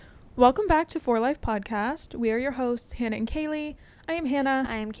Welcome back to For Life Podcast. We are your hosts, Hannah and Kaylee. I am Hannah.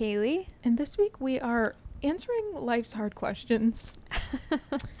 I am Kaylee. And this week we are answering life's hard questions.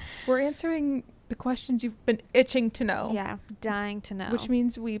 We're answering the questions you've been itching to know. Yeah, dying to know. Which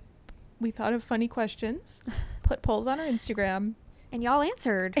means we thought of funny questions, put polls on our Instagram. And y'all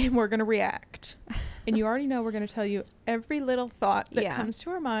answered. And we're going to react. And you already know we're going to tell you every little thought that comes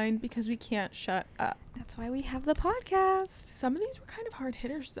to our mind because we can't shut up. That's why we have the podcast. Some of these were kind of hard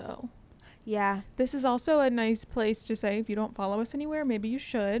hitters, though. Yeah. This is also a nice place to say if you don't follow us anywhere, maybe you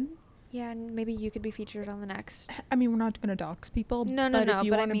should. Yeah, and maybe you could be featured on the next. I mean, we're not going to dox people. No. But if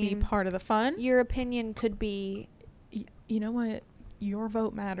you want to be part of the fun. Your opinion could be. You know what? Your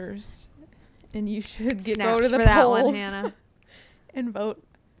vote matters. And you should go to the polls. That one, Hannah. And vote.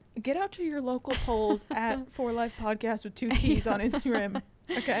 Get out to your local polls at For Life Podcast with 2 T's on Instagram.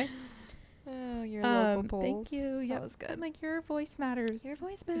 Okay? Oh, your local polls. Thank you. That Yep. was good. Like, your voice matters. Your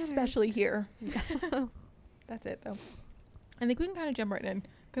voice matters. Especially here. That's it, though. I think we can kind of jump right in.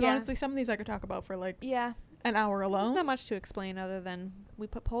 Because honestly, some of these I could talk about for like an hour alone. There's not much to explain other than we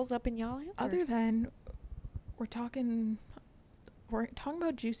put polls up and y'all answer. Other than we're talking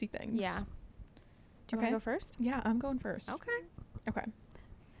about juicy things. Yeah. Do you want to go first? Yeah, I'm going first. Okay.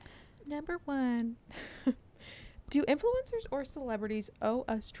 Number 1. Do influencers or celebrities owe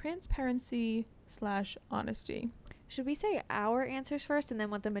us transparency /honesty? Should we say our answers first and then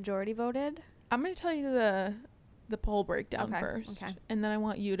what the majority voted? I'm going to tell you the poll breakdown first. Okay. And then I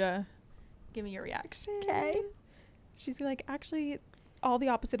want you to give me your reaction. Okay. She's like, actually, all the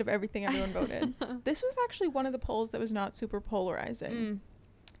opposite of everything everyone voted. This was actually one of the polls that was not super polarizing.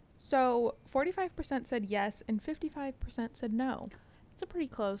 So 45% said yes and 55% said no. It's a pretty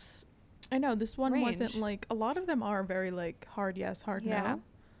close. I know this one range. wasn't like, a lot of them are very like hard yes, hard no.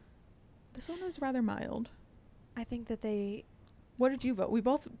 This one was rather mild. I think that they. What did you vote? We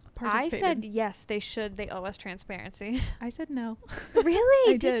both participated. I said yes, they owe us transparency. I said no.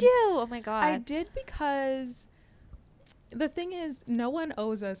 Really? I did you? Oh my God. I did because the thing is, no one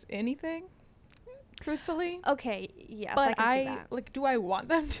owes us anything, truthfully. Okay, yes, but I can see that. Like, do I want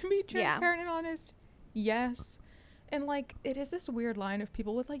them to be transparent and honest? Yes. And like, it is this weird line of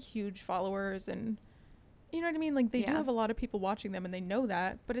people with like huge followers and, you know what I mean? Like, they do have a lot of people watching them and they know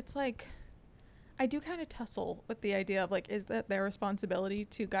that, but it's like, I do kind of tussle with the idea of like, is that their responsibility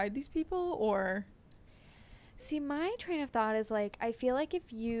to guide these people or? See, my train of thought is like, I feel like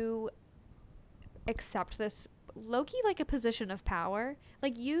if you accept this low-key like a position of power,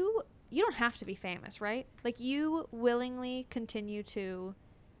 like you don't have to be famous, right? Like you willingly continue to,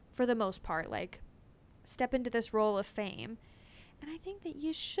 for the most part, like step into this role of fame. And I think that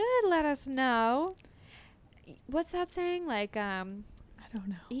you should let us know. What's that saying? Like, I don't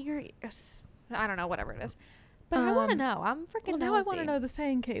know. I don't know, whatever it is. But I want to know. I'm freaking nosy. Now I want to know the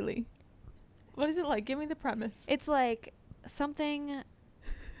saying, Kaylee. What is it like? Give me the premise. It's like something.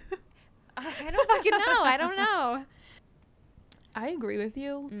 I don't fucking know. I don't know. I agree with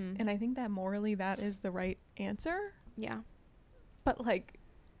you. And I think that morally that is the right answer. Yeah. But like,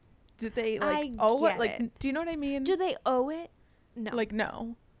 did they like owe it? Like, do you know what I mean? Do they owe it? No. Like,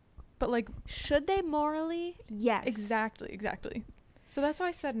 no. But like, should they morally? Yes. Exactly. So that's why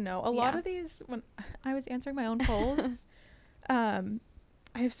I said no. A lot of these, when I was answering my own polls, I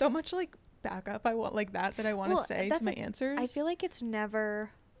have so much like backup I want like that I want to say to my answers. I feel like it's never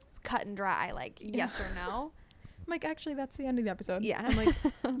cut and dry, like yes or no. I'm like, actually, that's the end of the episode. Yeah. I'm like,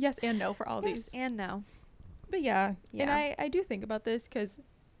 yes and no for all these. Yes and no. But yeah. And I do think about this because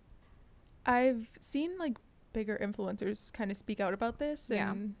I've seen like bigger influencers kind of speak out about this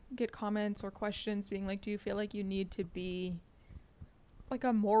and get comments or questions being like, do you feel like you need to be like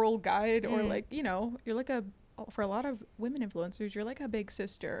a moral guide or like, you know, you're like for a lot of women influencers, you're like a big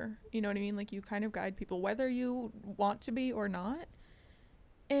sister, you know what I mean? Like you kind of guide people whether you want to be or not.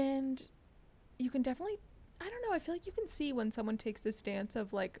 And you can definitely, I don't know, I feel like you can see when someone takes this stance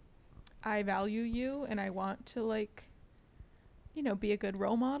of like, I value you and I want to like, you know, be a good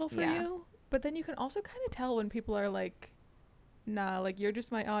role model for you. But then you can also kind of tell when people are like, nah, like you're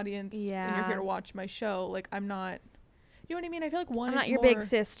just my audience and you're here to watch my show. Like I'm not, you know what I mean? I feel like I'm not your big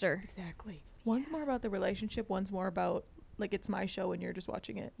sister. Exactly. One's more about the relationship. One's more about like it's my show and you're just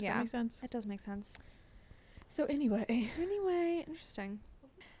watching it. Does that make sense? It does make sense. So anyway, interesting.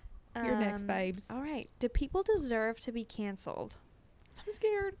 You're next, babes. All right. Do people deserve to be canceled? I'm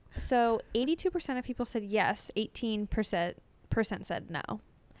scared. So 82% of people said yes. 18% said no.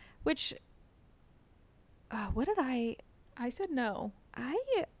 Which, what did I? I said no.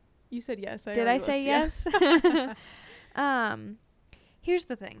 You said yes. Did I say yes? Here's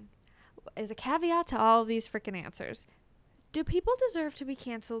the thing. There's a caveat to all of these freaking answers. Do people deserve to be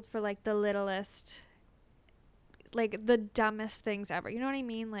canceled for like the littlest, like the dumbest things ever? You know what I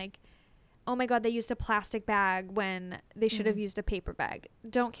mean? Like, oh my God, they used a plastic bag when they should have used a paper bag.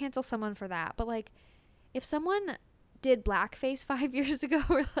 Don't cancel someone for that. But like, if someone did blackface 5 years ago,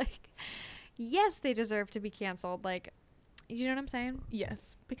 we're like, yes, they deserve to be canceled. Like, you know what I'm saying?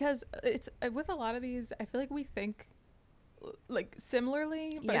 Yes, because it's with a lot of these, I feel like we think like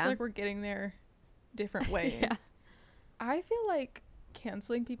similarly, but I feel like we're getting there different ways. Yeah. I feel like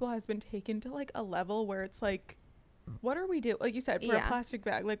canceling people has been taken to like a level where it's like, what are we doing? Like you said, for a plastic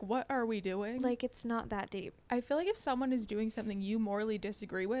bag, like what are we doing? Like, it's not that deep. I feel like if someone is doing something you morally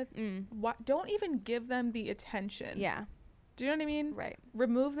disagree with, don't even give them the attention. Yeah. Do you know what I mean? Right.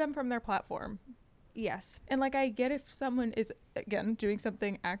 Remove them from their platform. Yes. And like, I get if someone is, again, doing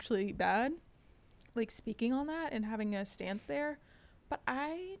something actually bad, like speaking on that and having a stance there, but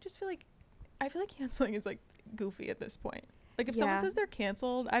I just feel like canceling is like goofy at this point. Like, if someone says they're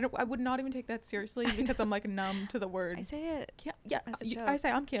canceled, I would not even take that seriously because I'm like numb to the word. I say it. I say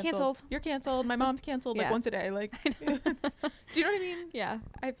I'm canceled. You're canceled. My mom's canceled like once a day. Like, do you know what I mean? Yeah.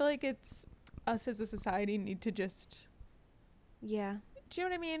 I feel like it's us as a society need to just. Yeah. Do you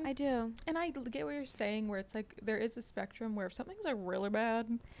know what I mean? I do. And I get what you're saying, where it's like there is a spectrum where if something's like really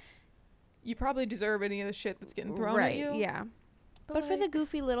bad, you probably deserve any of the shit that's getting thrown at you. Yeah. But like, for the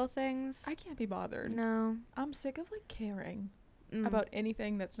goofy little things, I can't be bothered. No. I'm sick of like caring about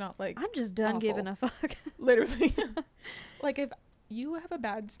anything that's not like I'm just done giving a fuck. Literally. Like, if you have a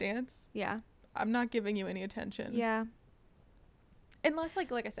bad stance, I'm not giving you any attention. Yeah. Unless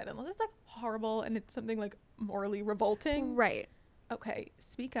like I said, unless it's like horrible and it's something like morally revolting. Right. Okay,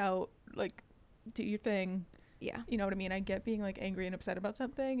 speak out, like do your thing. Yeah. You know what I mean? I get being like angry and upset about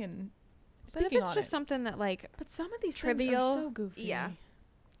something and but if it's just something that like, but some of these trivial things are so goofy. Yeah.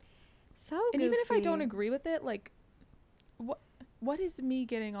 So goofy. And even if I don't agree with it, like, what is me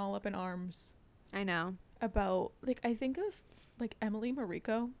getting all up in arms? I know about like I think of like Emily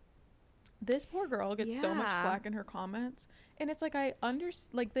Mariko. This poor girl gets so much flack in her comments, and it's like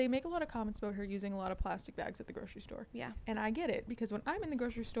like they make a lot of comments about her using a lot of plastic bags at the grocery store. Yeah. And I get it because when I'm in the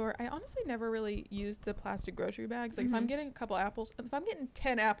grocery store, I honestly never really used the plastic grocery bags. Like if I'm getting a couple apples, if I'm getting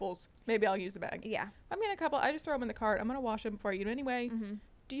 10 apples, maybe I'll use the bag. Yeah. If I'm getting a couple, I just throw them in the cart. I'm gonna wash them before I eat them anyway.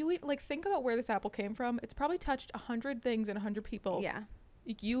 Do you like think about where this apple came from? It's probably touched 100 things and 100 people. Yeah.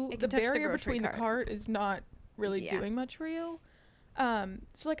 Like the barrier between the cart is not really doing much for you.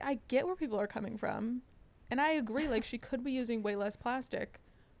 So like I get where people are coming from, and I agree, like she could be using way less plastic,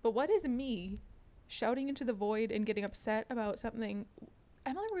 but what is me shouting into the void and getting upset about something?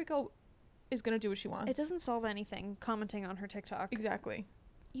 Emily Rico is gonna do what she wants. It doesn't solve anything commenting on her TikTok. Exactly.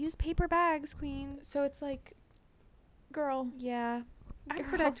 Use paper bags, queen. So it's like, girl, I'm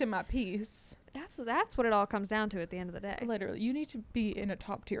protecting my peace. That's what it all comes down to at the end of the day. Literally, you need to be in a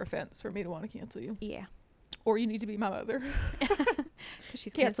top tier offense for me to want to cancel you. Yeah. Or you need to be my mother. Because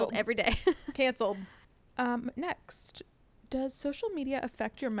she's canceled every day. Canceled. Next, does social media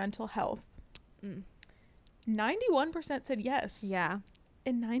affect your mental health? 91% said yes. Yeah.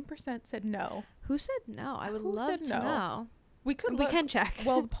 And 9% said no. Who said no? I would love to know. We can check.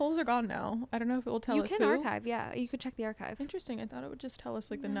 Well, the polls are gone now. I don't know if it will tell us who. You can archive, yeah. You could check the archive. Interesting. I thought it would just tell us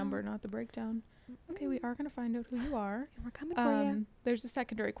like the number, not the breakdown. Okay, we are going to find out who you are. We're coming for you. There's a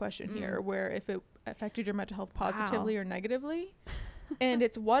secondary question here where if it affected your mental health positively or negatively. And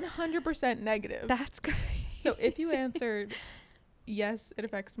it's 100% negative. That's great. So if you answered, yes, it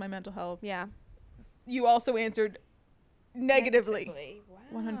affects my mental health. Yeah. You also answered negatively.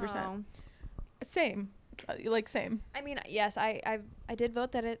 Wow. 100%. Same. Same. I mean, yes, I did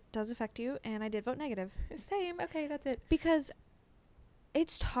vote that it does affect you, and I did vote negative. Same. Okay, that's it. Because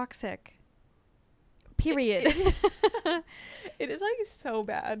it's toxic. Period. It is like so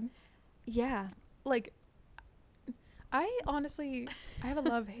bad. Yeah. Like, I have a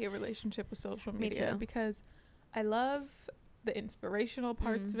love-hate relationship with social media. Me too. Because I love the inspirational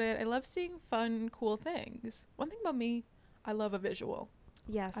parts of it. I love seeing fun, cool things. One thing about me, I love a visual.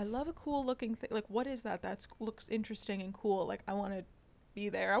 Yes. I love a cool looking thing. Like, what is that? Looks interesting and cool. Like, I want to be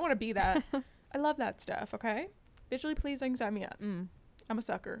there. I want to be that. I love that stuff. Okay. Visually pleasing, sign me up. I'm a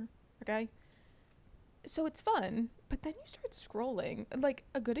sucker. Okay. So it's fun, but then you start scrolling. Like,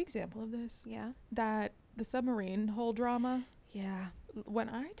 a good example of this. Yeah. That the submarine whole drama. Yeah. When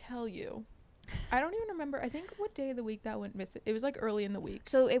I tell you, I don't even remember. I think what day of the week that went missing. It was like early in the week.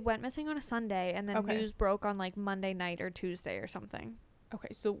 So it went missing on a Sunday, and then news broke on like Monday night or Tuesday or something.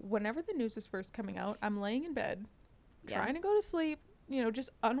 Okay, so whenever the news was first coming out, I'm laying in bed, trying to go to sleep, just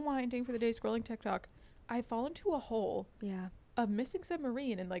unwinding for the day, scrolling TikTok. I fall into a hole. Yeah. a missing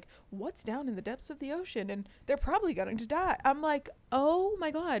submarine and like what's down in the depths of the ocean and they're probably going to die. I'm like, oh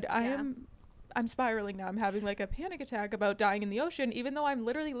my God, I'm spiraling now. I'm having like a panic attack about dying in the ocean, even though I'm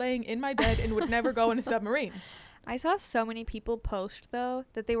literally laying in my bed and would never go in a submarine. I saw so many people post though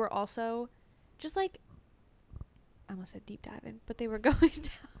that they were also just like, I almost said deep diving, but they were going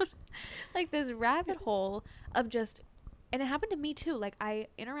down like this rabbit hole of just, and it happened to me too. Like I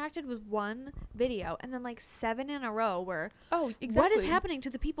interacted with one video and then like 7 in a row were, oh, exactly. What is happening to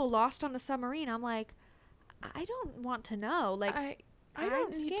the people lost on the submarine? I'm like, I don't want to know. Like I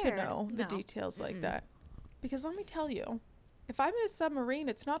don't need to know the details like that. Because let me tell you, if I'm in a submarine,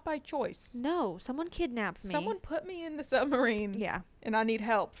 it's not by choice. No, someone kidnapped me. Someone put me in the submarine. Yeah. And I need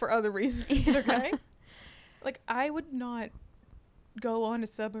help for other reasons, okay? Like, I would not go on a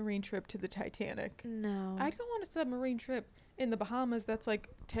submarine trip to the Titanic. No. I'd go on a submarine trip in the Bahamas that's like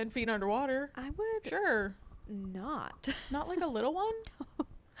 10 feet underwater. I would. Sure. Not Like a little one? No.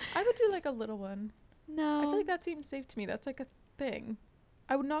 I would do like a little one. No. I feel like that seems safe to me. That's like a thing.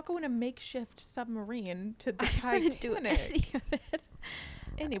 I would not go in a makeshift submarine to the Titanic. I wouldn't do any of it.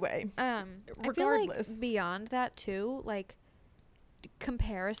 Anyway, regardless. I feel like beyond that too, like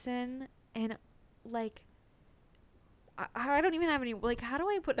comparison and like I don't even have any, like, how do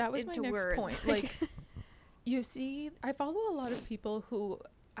I put that was into my next words? point. Like, you see, I follow a lot of people who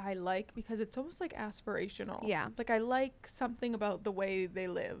I like because it's almost like aspirational. Yeah. Like I like something about the way they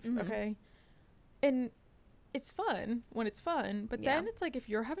live. Okay. And it's fun when it's fun, but then it's like if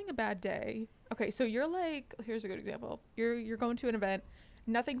you're having a bad day. Okay, so you're like, here's a good example. You're going to an event,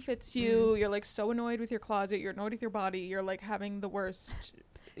 nothing fits you. You're like so annoyed with your closet. You're annoyed with your body. You're like having the worst.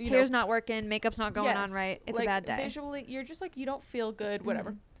 Hair's not working, makeup's not going on right. It's like, a bad day. Visually, you're just like, you don't feel good,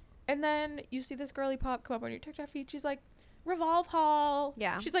 whatever. And then you see this girly pop come up on your TikTok feed. She's like, Revolve haul.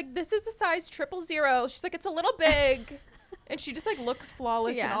 Yeah. She's like, this is a size 000. She's like, it's a little big. And she just like looks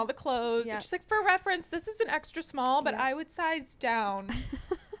flawless in all the clothes. And she's like, for reference, this is an extra small, but I would size down.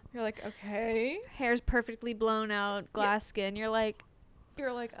 You're like, okay. Hair's perfectly blown out, glass skin. You're like,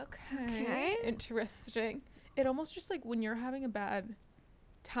 okay. Interesting. It almost just like when you're having a bad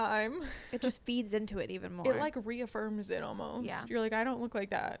time, it just feeds into it even more. It like reaffirms it almost. Yeah. You're like, I don't look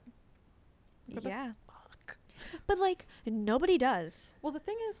like that. What the fuck? But like nobody does. Well, the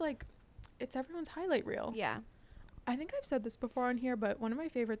thing is, like, it's everyone's highlight reel. Yeah. I think I've said this before on here, but one of my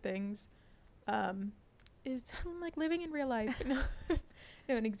favorite things is like living in real life.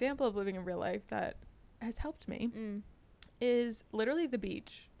 An example of living in real life that has helped me is literally the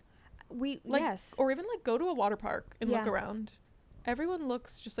beach. Or even like go to a water park and look around. Everyone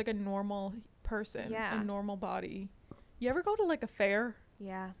looks just like a normal person, a normal body. You ever go to like a fair?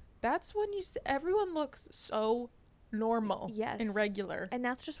 Yeah. That's when everyone looks so normal and regular. And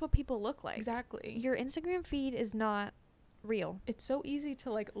that's just what people look like. Exactly. Your Instagram feed is not real. It's so easy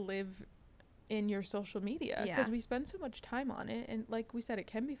to like live in your social media because we spend so much time on it. And like we said, it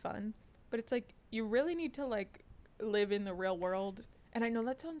can be fun, but it's like you really need to like live in the real world. And I know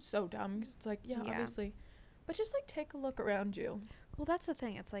that sounds so dumb because it's like, obviously. But just like take a look around you. Well, that's the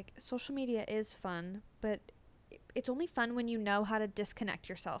thing. It's like social media is fun, but it's only fun when you know how to disconnect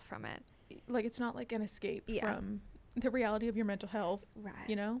yourself from it. Like it's not like an escape from the reality of your mental health. Right.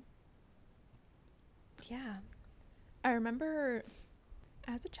 You know? Yeah. I remember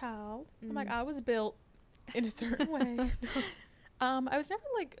as a child, I'm like, I was built in a certain way. I was never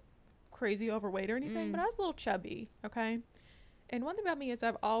like crazy overweight or anything, but I was a little chubby. Okay. And one thing about me is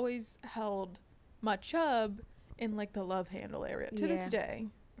I've always held my chub in like the love handle area to this day.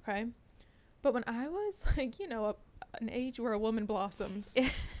 Okay. But when I was like, an age where a woman blossoms,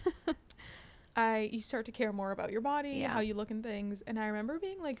 you start to care more about your body, how you look and things. And I remember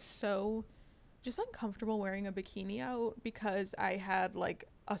being like so just uncomfortable wearing a bikini out because I had like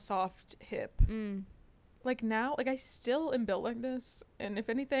a soft hip. Like now, like I still am built like this. And if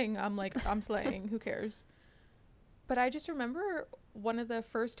anything, I'm like, I'm slaying. Who cares? But I just remember one of the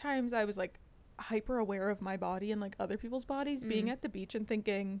first times I was like hyper aware of my body and like other people's bodies, being at the beach and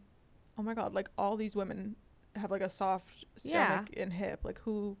thinking, oh my God, like all these women have like a soft stomach and hip. Like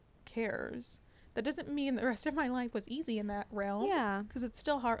who cares? That doesn't mean the rest of my life was easy in that realm. Yeah. Because it's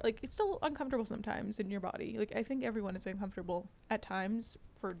still hard. Like it's still uncomfortable sometimes in your body. Like I think everyone is uncomfortable at times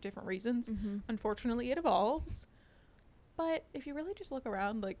for different reasons. Unfortunately, it evolves. But if you really just look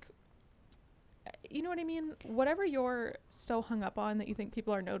around, like, you know what I mean? Whatever you're so hung up on that you think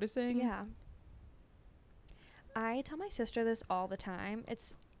people are noticing. Yeah. I tell my sister this all the time.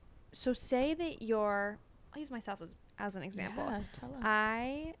 So say that I'll use myself as an example. Yeah, tell us.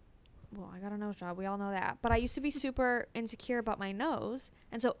 I got a nose job. We all know that. But I used to be super insecure about my nose.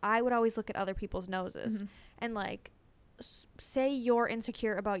 And so I would always look at other people's noses. And like say you're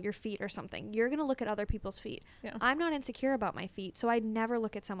insecure about your feet or something, you're going to look at other people's feet. Yeah. I'm not insecure about my feet, so I'd never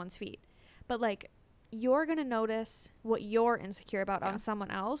look at someone's feet. But like, you're going to notice what you're insecure about on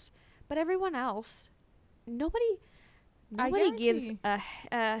someone else, but everyone else, nobody gives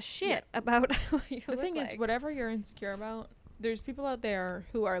a shit about what you The thing is, whatever you're insecure about, there's people out there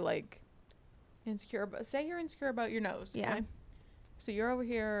who are like insecure about, say you're insecure about your nose. Yeah. Okay? So you're over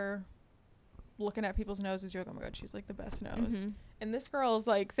here looking at people's noses. You're like, oh my God, she's like the best nose. Mm-hmm. And this girl's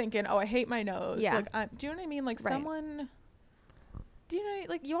like thinking, oh, I hate my nose. Yeah. Like, do you know what I mean? Like someone, do you know,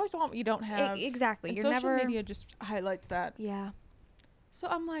 like you always want what you don't have. Exactly. And You're social media just highlights that. Yeah. So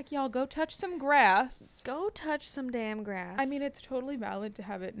I'm like, y'all go touch some grass. Go touch some damn grass. I mean, it's totally valid to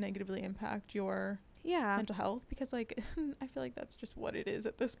have it negatively impact your mental health, because like I feel like that's just what it is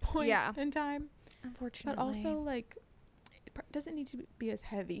at this point in time. Unfortunately. But also like it doesn't need to be as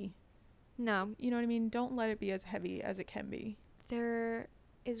heavy. No. You know what I mean? Don't let it be as heavy as it can be. There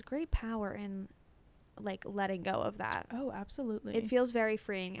is great power in like letting go of that. Oh, absolutely. It feels very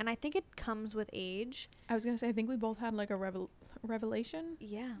freeing, and I think it comes with age. I was gonna say, I think we both had like a revolution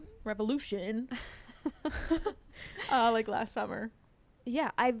like last summer.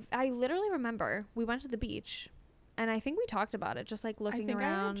 Yeah, I literally remember we went to the beach, and I think we talked about it, just like looking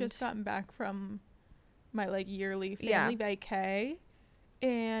around. I had just gotten back from my like yearly family vacay,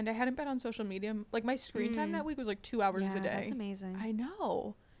 and I hadn't been on social media. Like my screen time that week was like 2 hours a day. That's amazing. I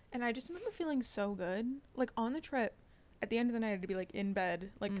know. And I just remember feeling so good. Like on the trip, at the end of the night, I had to be like in bed,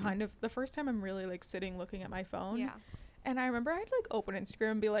 like kind of the first time I'm really like sitting looking at my phone. Yeah. And I remember I'd like open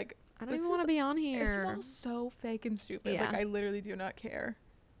Instagram and be like, I don't even want to be on here. This is all so fake and stupid. Like I literally do not care.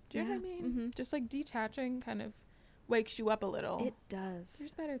 Do you know what I mean? Mm-hmm. Just like detaching kind of wakes you up a little. It does.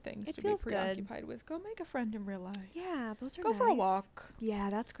 There's better things to be preoccupied with. Go make a friend in real life. Yeah, those are Go for a walk. Yeah,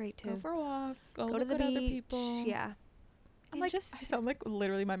 that's great too. Go for a walk. Go to look the at beach. Other people. Yeah. I'm like, I sound like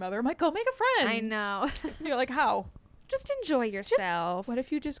literally my mother. I'm like, go make a friend. I know. You're like, how? Just enjoy yourself. What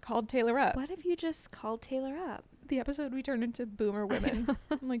if you just called Taylor up? The episode we turned into boomer women.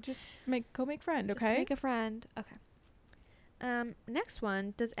 I'm like, go make friend, okay? Just make a friend. Okay. Next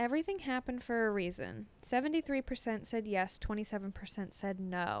one. Does everything happen for a reason? 73% said yes. 27% said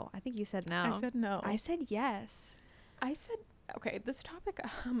no. I think you said no. I said no. I said yes. I said, okay, this topic,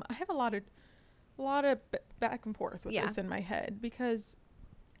 I have a lot of back and forth with this in my head, because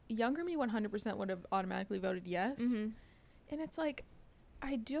younger me 100% would have automatically voted yes. Mm-hmm. And it's like,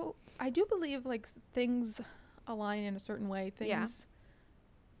 I do believe like things align in a certain way. Things,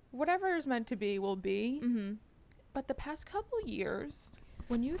 whatever is meant to be will be. Mm-hmm. But the past couple years,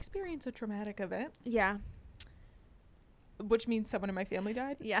 when you experience a traumatic event, which means someone in my family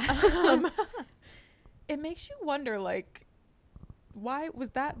died, it makes you wonder, like, why was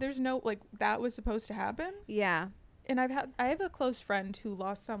that? There's no, like, that was supposed to happen. Yeah. And I have a close friend who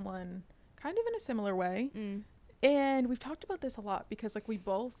lost someone kind of in a similar way. Mm. And we've talked about this a lot, because like we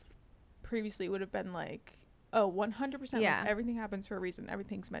both previously would have been like, oh, 100% like, everything happens for a reason.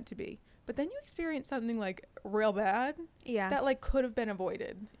 Everything's meant to be. But then you experience something like real bad that like could have been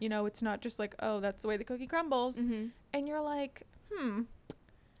avoided. You know, it's not just like, oh, that's the way the cookie crumbles. Mm-hmm. And you're like,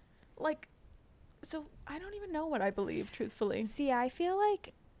 like, so I don't even know what I believe, truthfully. See, I feel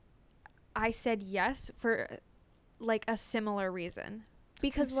like I said yes for like a similar reason,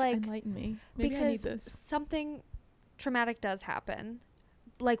 because like, enlighten me. Maybe I need this. Something traumatic does happen.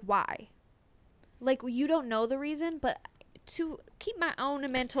 Like, why? Like, you don't know the reason, but to keep my own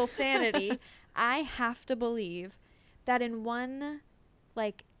mental sanity, I have to believe that in one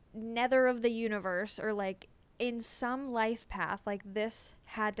like nether of the universe, or like in some life path, like this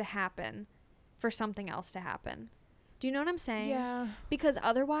had to happen for something else to happen. Do you know what I'm saying? Yeah. Because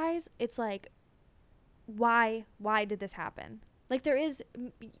otherwise it's like, why did this happen? Like, there is,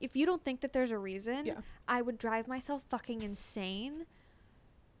 if you don't think that there's a reason, I would drive myself fucking insane.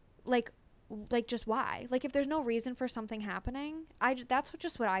 Like just why? Like, if there's no reason for something happening, that's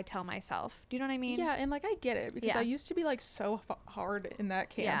what I tell myself. Do you know what I mean? Yeah, and like I get it, because I used to be like so hard in that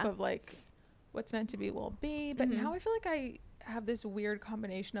camp of like, what's meant to be will be, but now I feel like I have this weird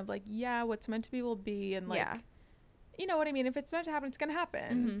combination of like, what's meant to be will be, and like, you know what I mean? If it's meant to happen, it's gonna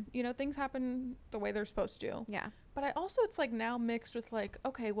happen. Mm-hmm. You know, things happen the way they're supposed to. Yeah. But I also, it's like now mixed with like,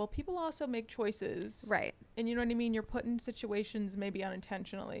 okay, well, people also make choices, right? And you know what I mean? You're put in situations maybe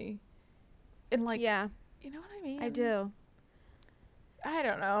unintentionally. And like, you know what I mean? I do. I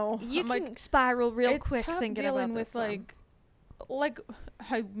don't know. You I'm can like, sporal real it's quick tough thinking dealing about with like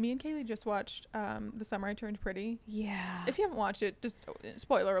me and Kaylee just watched The Summer I Turned Pretty. Yeah. If you haven't watched it, just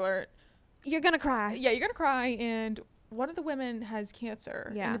spoiler alert. You're gonna cry. Yeah, you're gonna cry. And one of the women has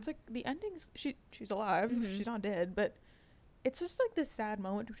cancer. Yeah. And it's like the ending's she's alive. Mm-hmm. She's not dead, but it's just like this sad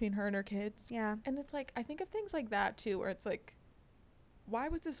moment between her and her kids. Yeah. And it's like, I think of things like that too, where it's like, why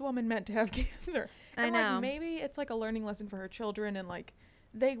was this woman meant to have cancer? And I know. like, maybe it's like a learning lesson for her children, and like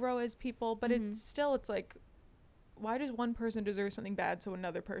they grow as people, but it's like, why does one person deserve something bad so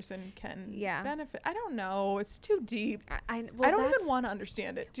another person can benefit? I don't know. It's too deep. I don't even want to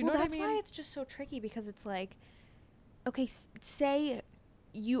understand it. Do you know what I mean? That's why it's just so tricky, because it's like, okay, say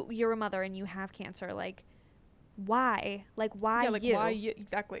you're a mother and you have cancer. Like, why? Like, why you? Why you?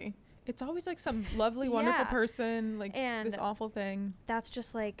 Exactly. It's always like some lovely, wonderful person, like this awful thing. That's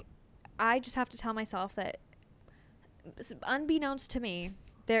just like, I just have to tell myself that, unbeknownst to me,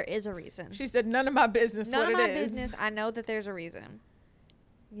 there is a reason. She said, none of my business. None of my business. I know that there's a reason.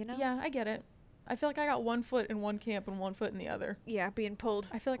 You know? Yeah, I get it. I feel like I got one foot in one camp and one foot in the other. Yeah, being pulled.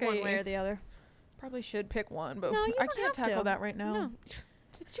 I feel like one way or the other. Probably should pick one, but no, I can't tackle that right now. No.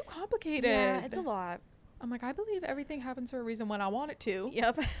 It's too complicated. Yeah, it's a lot. I'm like, I believe everything happens for a reason when I want it to.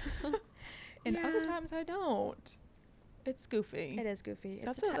 Yep. And other times I don't. It's goofy. It is goofy.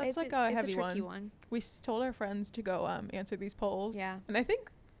 That's like a heavy one. We told our friends to go answer these polls. Yeah. And I think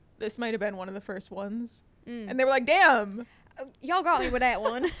this might have been one of the first ones. And they were like, damn. Y'all got me with that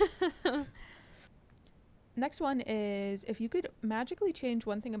one. Next one is, if you could magically change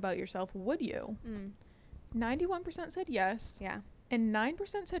one thing about yourself, would you? 91% said yes. Yeah. And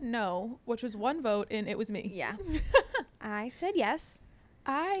 9% said no, which was one vote, and it was me. Yeah. I said yes.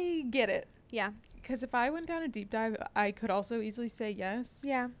 I get it. Yeah. Because if I went down a deep dive, I could also easily say yes.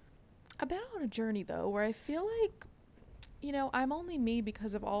 Yeah. I've been on a journey, though, where I feel like, you know, I'm only me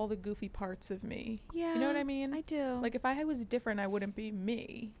because of all the goofy parts of me. Yeah. You know what I mean? I do. Like, if I was different, I wouldn't be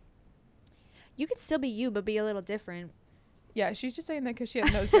me. You could still be you, but be a little different. Yeah, she's just saying that because she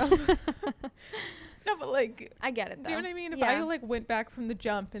has nose job. No, but like, I get it, though. Do you know what I mean? If I like went back from the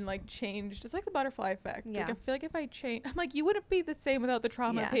jump and like changed, it's like the butterfly effect. Yeah. Like, I feel like if I change, I'm like, you wouldn't be the same without the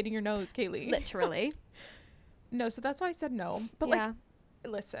trauma of hating your nose, Kaylee. Literally. No, so that's why I said no. But like,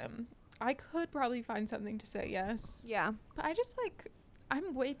 listen, I could probably find something to say yes. Yeah. But I just like,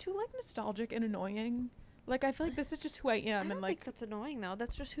 I'm way too like nostalgic and annoying. Like, I feel like this is just who I am. I don't and like, think that's annoying though.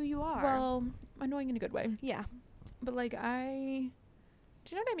 That's just who you are. Well, annoying in a good way. Yeah. But like, do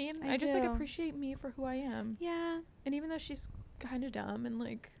you know what I mean? I just like appreciate me for who I am. Yeah. And even though she's kind of dumb and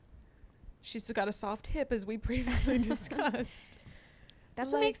like she's got a soft hip, as we previously discussed.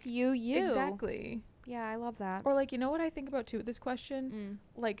 That's what makes you you. Exactly. Yeah, I love that. Or like, you know what I think about too with this question?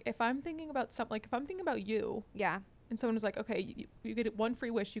 Like, if I'm thinking about something, like if I'm thinking about you. Yeah. And someone was like, okay, you get one free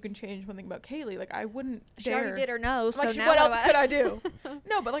wish, you can change one thing about Kaylee. Like, I wouldn't She dare. already did her nose. Like, so what else could I do?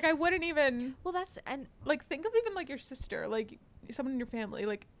 No, but like, I wouldn't even. Well, that's, and like, think of even like your sister, like someone in your family.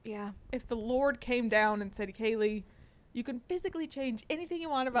 Like, yeah, if the Lord came down and said, Kaylee, you can physically change anything you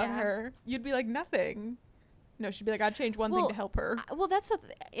want about her, you'd be like, nothing. No, she'd be like, I'd change one thing to help her. Well, that's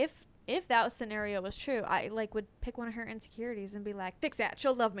if that scenario was true, I like would pick one of her insecurities and be like, fix that.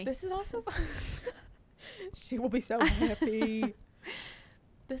 She'll love me. This is also fun. She will be so happy.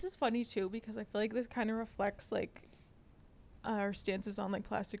 This is funny too, because I feel like this kind of reflects like our stances on like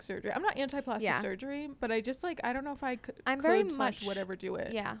plastic surgery. I'm not anti-plastic surgery, but I just like, I don't know if I could. I'm very much whatever do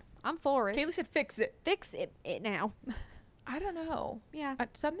it. Yeah, I'm for it. Kaylee said, "Fix it. Fix it now." I don't know. Yeah.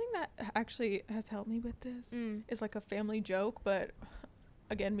 Something that actually has helped me with this is like a family joke, but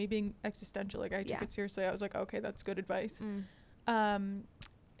again, me being existential, like I took it seriously. I was like, okay, that's good advice.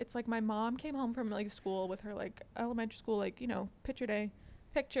 It's like my mom came home from like school with her like elementary school, like, you know, picture day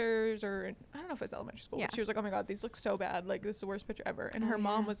pictures, or I don't know if it's elementary school, but she was like, oh my God, these look so bad. Like, this is the worst picture ever. And her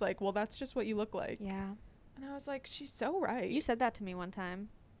mom was like, well, that's just what you look like. Yeah. And I was like, she's so right. You said that to me one time.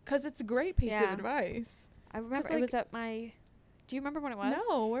 'Cause it's a great piece of advice. I remember it was at my, do you remember when it was?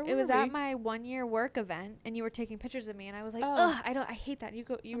 No, where were we? It was at my 1-year work event, and you were taking pictures of me, and I was like, ugh, I hate that.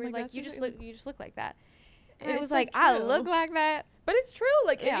 You were like, you just look like that. And I was like, I look like that. But it's true.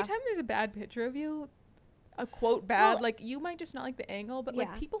 Like, anytime there's a bad picture of you, a quote bad, like, you might just not like the angle, but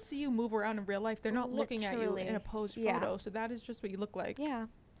like, people see you move around in real life. They're not looking at you in a posed photo. So that is just what you look like. Yeah.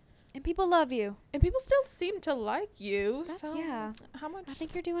 And people love you. And people still seem to like you. So how much? I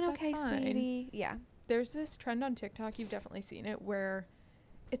think you're doing okay, sweetie. Yeah. There's this trend on TikTok, you've definitely seen it, where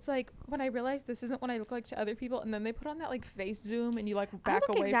it's like, when I realized this isn't what I look like to other people, and then they put on that like face zoom and you like back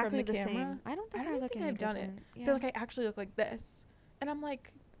away from the camera. Same. I don't think I've done it. Yeah. They're like, I actually look like this. And I'm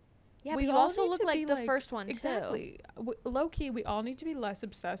like, yeah, but you also look like the first one, exactly. too. Low key, we all need to be less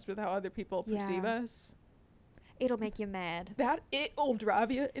obsessed with how other people perceive us. It'll make you mad. It'll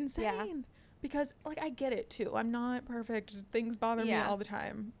drive you insane. Yeah. Because, like, I get it, too. I'm not perfect. Things bother me all the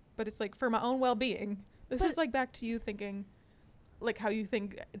time. But it's, like, for my own well-being. This is, like, back to you thinking, like how you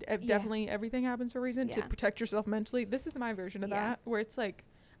think definitely everything happens for a reason to protect yourself mentally. This is my version of that, where it's like,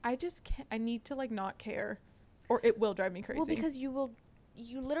 I just can't, I need to like not care, or it will drive me crazy. Well, because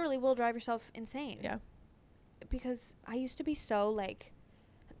you literally will drive yourself insane. Yeah. Because I used to be so like,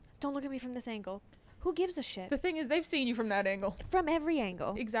 don't look at me from this angle. Who gives a shit? The thing is, they've seen you from that angle. From every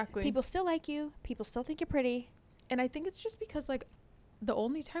angle. Exactly. People still like you. People still think you're pretty. And I think it's just because like the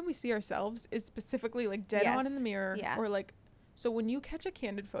only time we see ourselves is specifically like dead on in the mirror. Yeah. Or like, so when you catch a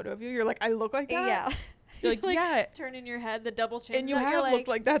candid photo of you, you're like, I look like that. Yeah. You're like, yeah. Turning your head, the double chin. And you have looked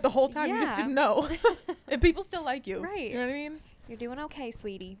like that the whole time. You just didn't know. And people still like you. Right. You know what I mean? You're doing okay,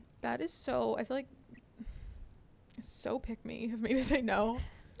 sweetie. That is so, I feel like, it's so pick me of me to say no.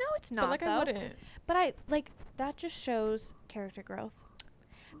 No, it's not. But like, I wouldn't. But I like that just shows character growth.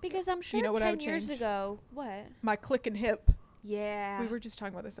 Because I'm sure 10 years ago, what? My click and hip. Yeah. We were just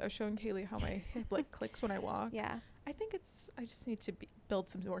talking about this. I was showing Kaylee how my hip like clicks when I walk. Yeah. I think I just need to build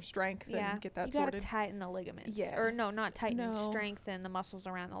some more strength and get that sorted. You gotta tighten the ligaments. Yes. Or no, not tighten, strengthen the muscles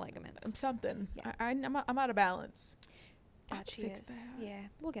around the ligaments. Something. Yeah. I'm out of balance. That she is. That. Yeah,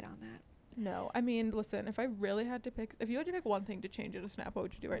 we'll get on that. No, I mean, listen, if you had to pick one thing to change at a snap, what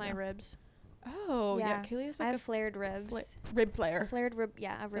would you do right now? My ribs. Oh, yeah. Kaylee has like I have flared ribs. Rib flare. A flared rib,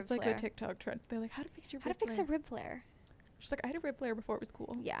 a rib flare. It's like a TikTok trend. They're like, how to fix your rib flare? How to fix a rib flare? She's like, I had a rib flare before it was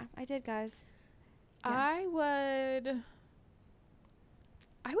cool. Yeah, I did, guys. Yeah. I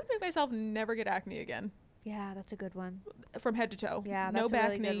would make myself never get acne again. Yeah, that's a good one. From head to toe. Yeah, that's no back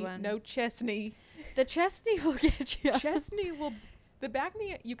really good one. No chest knee. The chest knee will get you. Chest knee will... The back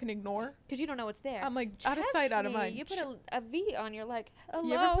knee you can ignore. Because you don't know what's there. I'm like, out of sight, out of mind. You put a V on, you're like, hello.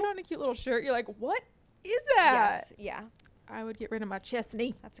 You ever put on a cute little shirt? You're like, what is that? Yes, yeah. I would get rid of my chest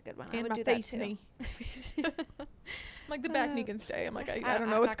knee. That's a good one. And I would my do face that too. knee. Like, the back knee can stay. I'm like, I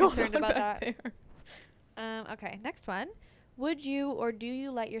don't know I'm what's going on about back that. there. Okay, next one. Would you or do you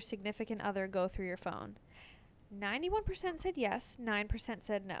let your significant other go through your phone? 91% said yes. 9%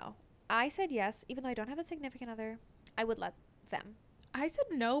 said no. I said yes, even though I don't have a significant other. I would let them. I said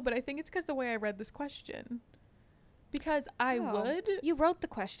no, but I think it's because the way I read this question. Because I would. You wrote the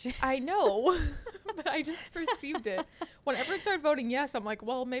question. I know. But I just perceived it. When everyone started voting yes, I'm like,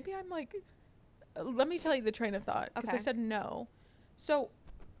 well, maybe I'm like, let me tell you the train of thought. Because I said no. So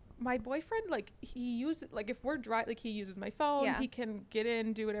my boyfriend, like, he uses, like, if we're like, he uses my phone. Yeah. He can get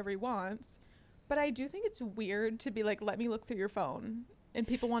in, do whatever he wants. But I do think it's weird to be like, let me look through your phone. And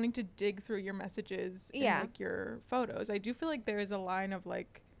people wanting to dig through your messages and like your photos. I do feel like there is a line of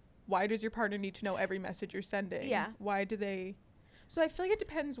like, why does your partner need to know every message you're sending? Yeah. Why do they? So I feel like it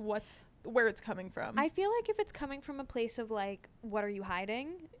depends where it's coming from. I feel like if it's coming from a place of like, what are you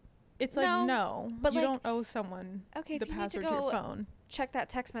hiding? It's like, no, but you don't owe someone the password to your phone. Check that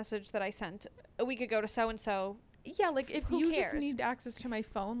text message that I sent a week ago to so-and-so. Yeah, like if you just need access to my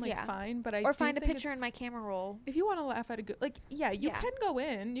phone, like fine, but or find a picture in my camera roll. If you want to laugh at a good, like, you can go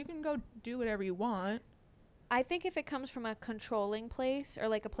in, you can go do whatever you want. I think if it comes from a controlling place or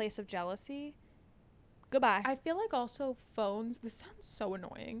like a place of jealousy, goodbye. I feel like also phones, this sounds so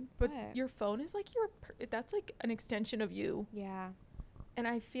annoying, but your phone is like that's like an extension of you. Yeah. And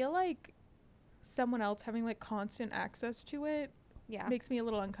I feel like someone else having like constant access to it makes me a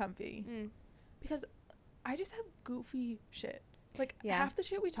little uncomfy. Because I just have goofy shit. Like half the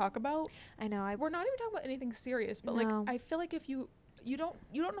shit we talk about, I know. We're not even talking about anything serious, but like I feel like if you don't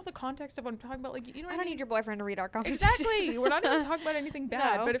know the context of what I'm talking about, like you know. I don't need your boyfriend to read our conversation. Exactly. We're not even talking about anything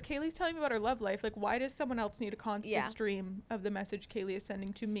bad. No. But if Kaylee's telling me about her love life, like why does someone else need a constant stream of the message Kaylee is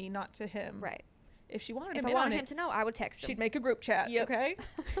sending to me, not to him? Right. If she wanted, if I wanted him to know, I would text him. She'd make a group chat. Yep. Okay.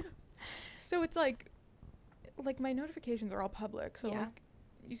 So it's like my notifications are all public. So like,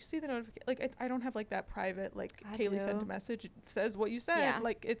 you see the notification. Like I don't have like that private like Kaylee sent a message. It says what you said. Yeah.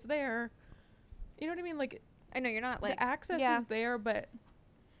 Like it's there. You know what I mean? Like I know you're not like the access is there, but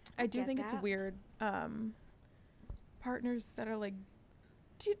I do think it's weird. Partners that are like,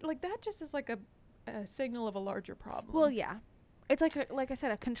 like that just is like a signal of a larger problem. Well, yeah, it's like I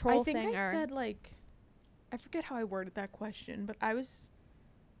said, a control thing. I think I said like, I forget how I worded that question, but I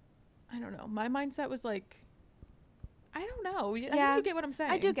don't know. My mindset was like, I don't know. I think you get what I'm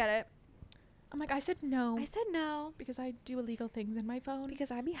saying. I do get it. I'm like, I said no. I said no. Because I do illegal things in my phone. Because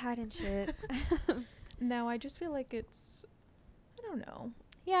I be hiding shit. No, I just feel like it's, I don't know.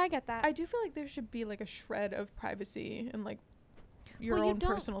 Yeah, I get that. I do feel like there should be like a shred of privacy and like your own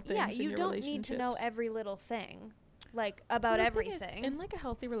personal things in your relationships. Yeah, you don't need to know every little thing, like about everything. In like a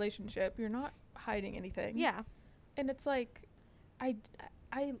healthy relationship, you're not hiding anything. Yeah. And it's like, I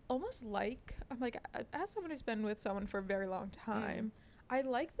almost like, I'm like, as someone who's been with someone for a very long time, I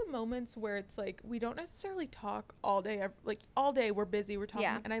like the moments where it's like we don't necessarily talk all day. Like all day we're busy, we're talking.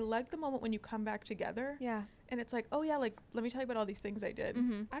 And I like the moment when you come back together. Yeah. And it's like, oh yeah, like let me tell you about all these things I did.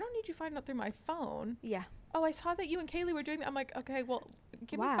 I don't need you finding out through my phone. Yeah. Oh, I saw that you and Kaylee were doing that. I'm like, okay, well,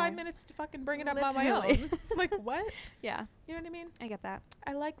 give me 5 minutes to fucking bring it up on my own. Like, what? Yeah. You know what I mean? I get that.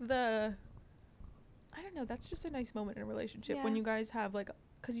 I like I don't know, that's just a nice moment in a relationship when you guys have, like,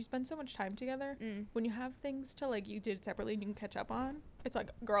 because you spend so much time together. When you have things to, like, you did separately and you can catch up on, it's like,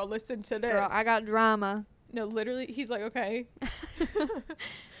 girl, listen to this. Girl, I got drama. No, literally, he's like, okay.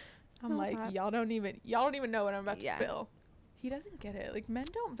 I'm like, y'all don't even know what I'm about to spill. He doesn't get it. Like, men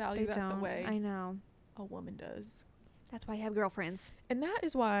don't value that the way I know a woman does. That's why I have girlfriends. And that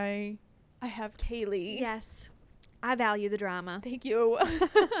is why I have Kaylee. Yes. I value the drama. Thank you.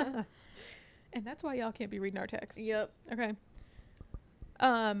 And that's why y'all can't be reading our text. Yep. Okay.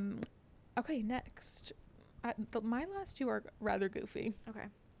 Okay, next. My last two are rather goofy.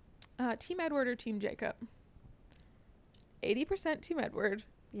 Okay. Team Edward or Team Jacob? 80% Team Edward.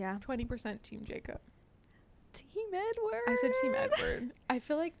 Yeah. 20% Team Jacob. Team Edward. I said Team Edward. I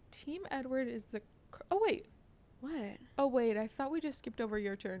feel like Team Edward is the... Oh, wait. What? Oh, wait. I thought we just skipped over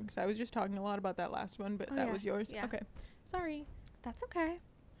your turn because I was just talking a lot about that last one, but that was yours. Yeah. Okay. Sorry. That's okay.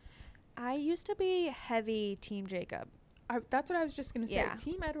 I used to be heavy Team Jacob. That's what I was just going to say. Yeah.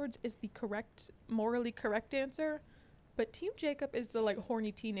 Team Edwards is the morally correct answer, but Team Jacob is the, like,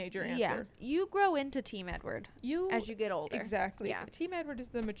 horny teenager answer. Yeah. You grow into Team Edward as you get older. Exactly. Yeah. Team Edward is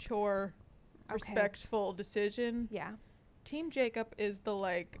the mature, respectful decision. Yeah. Team Jacob is the,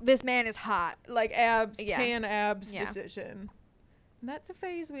 like... This man is hot. Like, tan abs decision. And that's a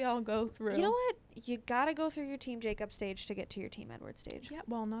phase we all go through. You know what? You gotta go through your Team Jacob stage to get to your Team Edward stage. Yeah,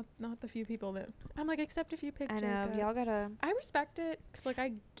 well, not the few people that... I'm like, except if you pick Jacob. I know. Y'all gotta... I respect it, because, like,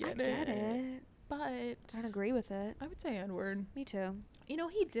 I get it. But... I don't agree with it. I would say Edward. Me too. You know,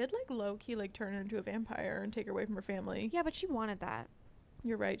 he did, like, low-key, like, turn her into a vampire and take her away from her family. Yeah, but she wanted that.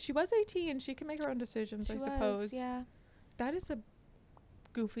 You're right. She was 18. She can make her own decisions, I suppose. Yeah. That is a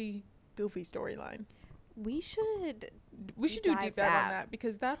goofy storyline. We should do deep dive on that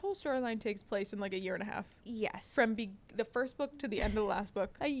because that whole storyline takes place in like a year and a half. Yes. From the first book to the end of the last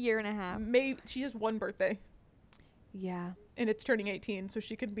book. A year and a half. Maybe she has one birthday. Yeah. And it's turning 18, so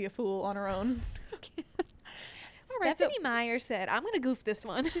she could be a fool on her own. Stephanie Meyer said, I'm going to goof this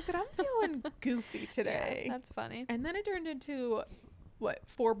one. She said, I'm feeling goofy today. Yeah, that's funny. And then it turned into,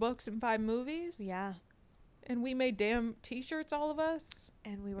 4 books and 5 movies? Yeah. And we made damn t-shirts, all of us.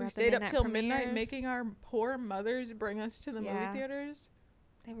 And we stayed up till midnight making our poor mothers bring us to the movie theaters.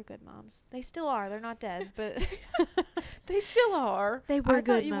 They were good moms. They still are. They're not dead, but... They still are. They were good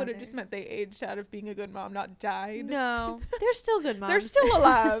I thought you would have just meant they aged out of being a good mom, not died. No. They're still good moms. They're still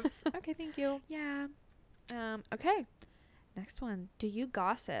alive. Okay, thank you. Yeah. Okay. Next one. Do you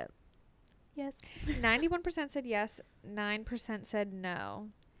gossip? Yes. 91% said yes. 9% said no.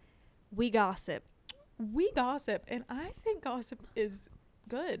 We gossip. We gossip, and I think gossip is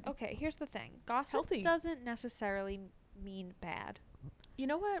good. Okay, here's the thing. Gossip doesn't necessarily mean bad. You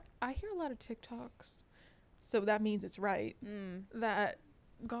know what? I hear a lot of TikToks, so that means it's right. That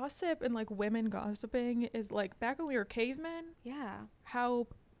gossip and, like, women gossiping is, like, back when we were cavemen. Yeah. How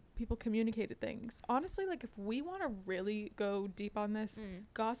people communicated things. Honestly, like, if we want to really go deep on this,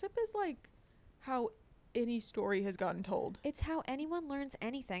 gossip is, like, how any story has gotten told. It's how anyone learns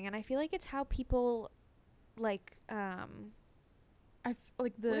anything, and I feel like it's how people... like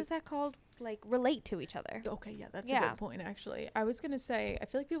what is that called? Like, relate to each other. Okay, yeah, that's a good point, actually. I was gonna say, I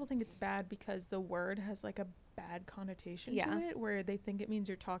feel like people think it's bad because the word has, like, a bad connotation to it, where they think it means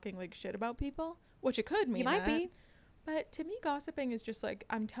you're talking, like, shit about people, which it could mean. You might be. But to me, gossiping is just, like,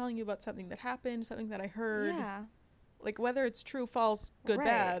 I'm telling you about something that happened, something that I heard. Yeah. Like, whether it's true, false, good,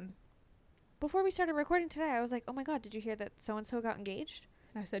 bad. Before we started recording today, I was like, oh my God, did you hear that so-and-so got engaged?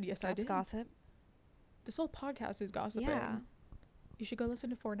 And I said, yes, I did. That's gossip. This whole podcast is gossiping. Yeah. You should go listen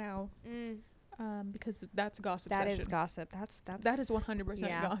to For Now. Because that's a gossip that session. That is gossip. That is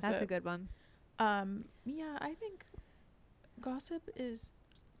 100% gossip. That's a good one. Yeah, I think gossip is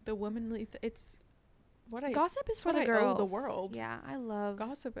the womanly... gossip is for the girls. The world. Yeah, I love...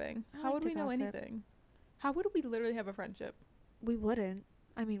 gossiping. How would we know anything? How would we literally have a friendship? We wouldn't.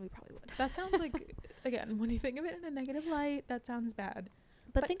 I mean, we probably would. That sounds like... Again, when you think of it in a negative light, that sounds bad.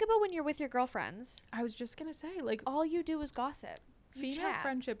 But think about when you're with your girlfriends. I was just going to say, like... all you do is gossip. Female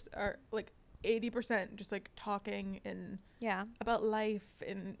friendships are, like, 80% just, like, talking and... about life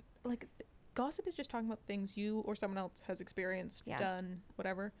and, like, gossip is just talking about things you or someone else has experienced, done,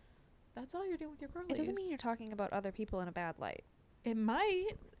 whatever. That's all you're doing with your girlies. It doesn't mean you're talking about other people in a bad light. It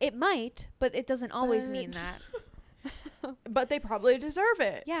might. It might, but it doesn't always mean that. But they probably deserve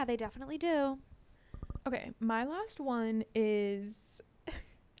it. Yeah, they definitely do. Okay, my last one is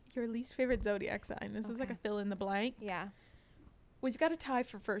your least favorite zodiac sign. This is like a fill in the blank. Yeah. We've got a tie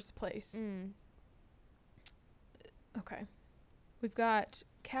for first place. Okay. We've got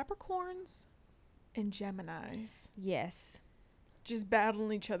Capricorns and Geminis. Yes. Just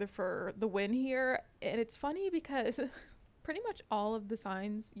battling each other for the win here. And it's funny because pretty much all of the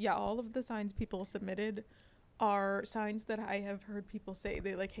signs people submitted are signs that I have heard people say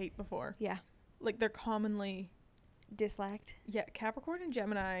they like hate before. Yeah. Like they're commonly disliked. Yeah, Capricorn and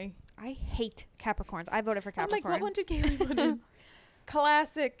Gemini. I hate Capricorns. I voted for Capricorn. I'm like, what one did Kaylee put in?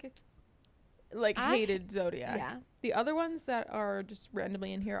 Classic, like, hated zodiac. Yeah. The other ones that are just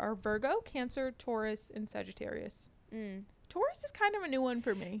randomly in here are Virgo, Cancer, Taurus, and Sagittarius. Taurus is kind of a new one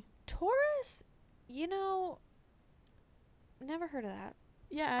for me. Taurus, never heard of that.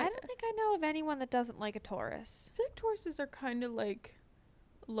 Yeah. I don't think I know of anyone that doesn't like a Taurus. I feel like Tauruses are kind of like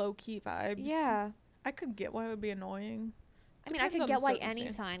low-key vibes. Yeah. I could get why it would be annoying. I mean, I could get why any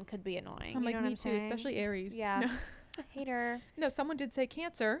sign could be annoying. I'm like, me too, especially Aries. Yeah. Hater. No, someone did say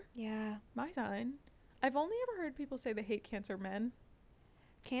Cancer. Yeah. My sign. I've only ever heard people say they hate Cancer men.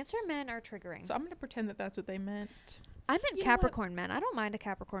 Cancer men are triggering. So I'm going to pretend that that's what they meant. I meant Capricorn men. I don't mind a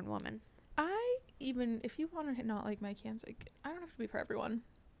Capricorn woman. If you want to not like my Cancer, I don't have to be for everyone.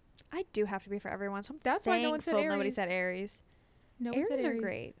 I do have to be for everyone. So that's why no one said Aries. Nobody said Aries. No, Aries are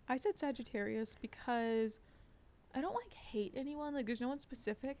great. I said Sagittarius because I don't like hate anyone. Like there's no one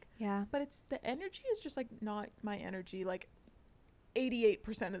specific. Yeah. But it's the energy is just like not my energy. Like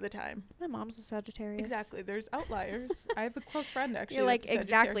 88% of the time. My mom's a Sagittarius. Exactly. There's outliers. I have a close friend actually. You're like,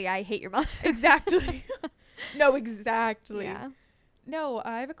 exactly. I hate your mother. Exactly. No, exactly. Yeah. No,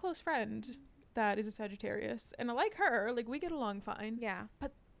 I have a close friend that is a Sagittarius, and I like her. Like we get along fine. Yeah.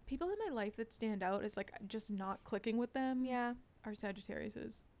 But people in my life that stand out as like just not clicking with them. Yeah. Are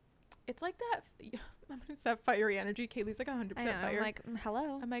Sagittariuses. It's like that. I'm gonna say fiery energy. Kaylee's like 100% fire. I'm like,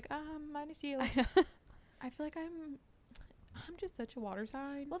 hello. I'm like, minus you. I feel like I'm just such a water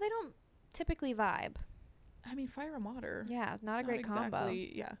sign. Well, they don't typically vibe. I mean, fire and water. Yeah, not a great combo.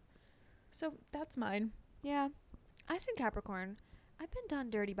 Yeah. So that's mine. Yeah. I said Capricorn. I've been done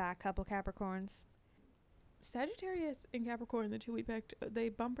dirty by a couple Capricorns. Sagittarius and Capricorn, the two we picked, they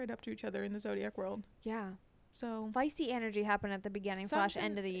bump right up to each other in the zodiac world. Yeah. So feisty energy happened at the beginning /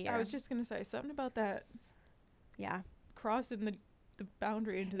 end of the year. I was just gonna say something about that. Yeah. Crossing the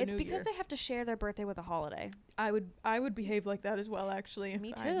boundary into the new year. It's because they have to share their birthday with a holiday. I would behave like that as well, actually.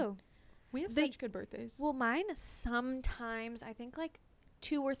 Me too. We have such good birthdays. Well, mine sometimes, I think like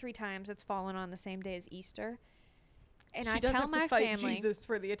 2 or 3 times it's fallen on the same day as Easter. And I tell my family, Jesus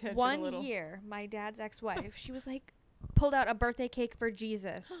for the attention one year, my dad's ex-wife, she was like, pulled out a birthday cake for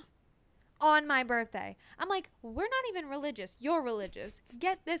Jesus on my birthday. I'm like, we're not even religious. You're religious.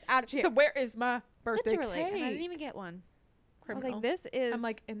 Get this out of here. So where is my birthday cake? And I didn't even get one. Criminal. I was like, this is... I'm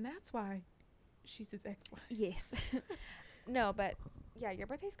like, and that's why she's his ex-wife. Yes. No, but yeah, your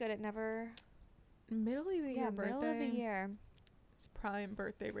birthday's good. It never... Middle of the year birthday. Middle of the year. It's prime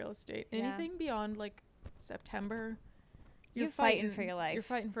birthday real estate. Anything beyond like September... You're fighting for your life. You're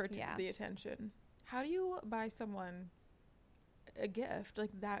fighting for the attention. How do you buy someone a gift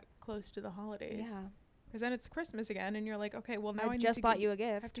like that close to the holidays? Yeah. Because then it's Christmas again, and you're like, okay, well now I just bought you a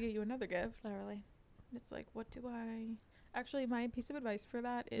gift. I have to get you another gift. Literally. And it's like, what do I... Actually, my piece of advice for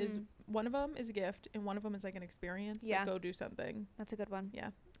that is one of them is a gift, and one of them is like an experience. Yeah. Like go do something. That's a good one. Yeah.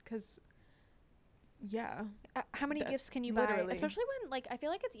 Because... Yeah. How many gifts can you buy? Especially when, like, I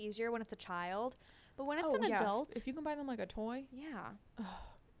feel like it's easier when it's a child. But when it's an adult... If you can buy them, like, a toy. Yeah.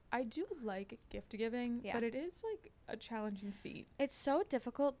 I do like gift giving, but it is, like, a challenging feat. It's so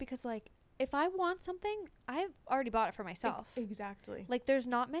difficult because, like, if I want something, I've already bought it for myself. Exactly. Like, there's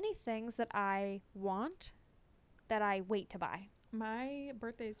not many things that I want that I wait to buy. My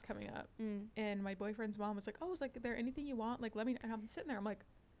birthday's coming up, and my boyfriend's mom was like, oh, is there anything you want? Like, let me... And I'm sitting there, I'm like...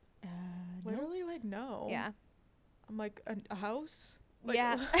 literally, like, no. Yeah. I'm like, a house? Like,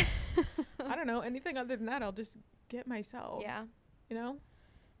 yeah. I don't know. Anything other than that, I'll just get myself. Yeah. You know?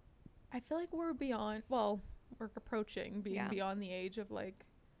 I feel like we're approaching being beyond the age of, like,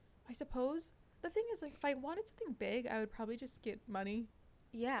 I suppose. The thing is, like, if I wanted something big, I would probably just get money.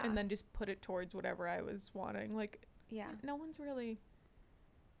 Yeah. And then just put it towards whatever I was wanting. Like, no one's really...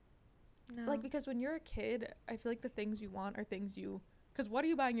 No. Like, because when you're a kid, I feel like the things you want are things you... Because what are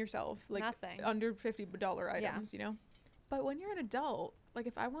you buying yourself? Like, nothing. Under $50 items, you know? But when you're an adult, like,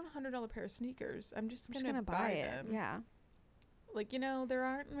 if I want a $100 pair of sneakers, I'm just gonna buy them. Yeah. Like, there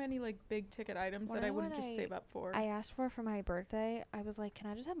aren't many like big ticket items that I wouldn't just save up for. I asked for my birthday. I was like, can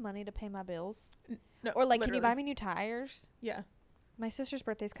I just have money to pay my bills? No, or like, literally. can you buy me new tires? Yeah. My sister's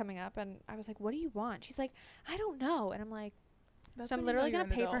birthday's coming up, and I was like, what do you want? She's like, I don't know. And I'm like, so I'm literally going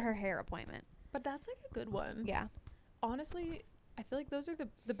to pay for her hair appointment. But that's like a good one. Yeah. Honestly, I feel like those are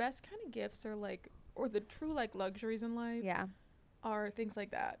the best kind of gifts, or like, or the true like luxuries in life. Yeah. Are things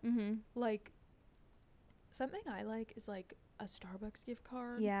like that. Mm-hmm. Like, something I like is like a Starbucks gift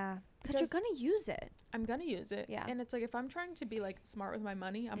card. Yeah. Because you're going to use it. I'm going to use it. Yeah. And it's like, if I'm trying to be like smart with my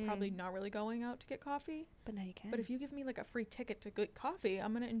money, I'm probably not really going out to get coffee. But now you can. But if you give me like a free ticket to get coffee,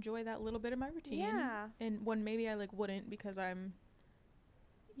 I'm going to enjoy that little bit of my routine. Yeah. And when maybe I like wouldn't, because I'm,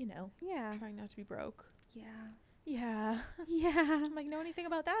 yeah, trying not to be broke. Yeah. Yeah. Yeah. I'm like, know anything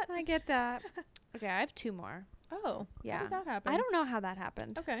about that? I get that. Okay, I have 2 more. Oh. Yeah. How did that happen? I don't know how that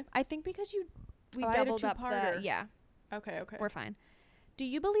happened. Okay. I think because we I doubled had a up the, yeah. Okay. We're fine. Do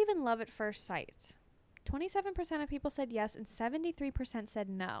you believe in love at first sight? 27% of people said yes, and 73% said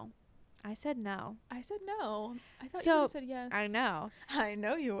no. I said no. I said no. I thought you would have said yes. I know. I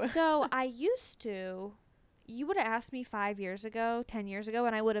know you would. So I used to. You would have asked me 5 years ago, 10 years ago,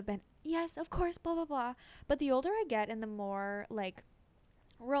 and I would have been, yes, of course, blah, blah, blah. But the older I get and the more, like,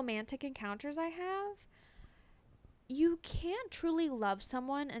 romantic encounters I have, you can't truly love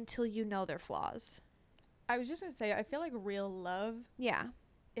someone until you know their flaws. I was just going to say, I feel like real love. Yeah.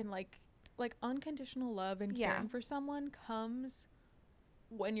 And, like unconditional love and caring for someone comes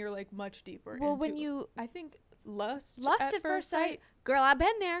when you're, like, much deeper. Well, when you... I think lust at first sight. Girl, I've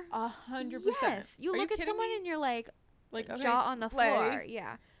been there. 100%. Yes. You look at someone and you're like okay, jaw on the floor.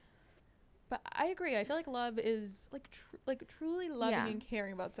 Yeah. But I agree. I feel like love is like truly loving and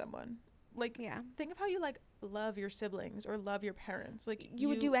caring about someone. Like, think of how you like love your siblings or love your parents. Like, you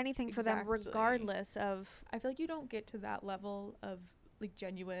would do anything for them regardless of. I feel like you don't get to that level of like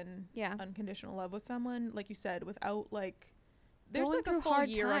genuine, unconditional love with someone, like you said, without like there's going like through a full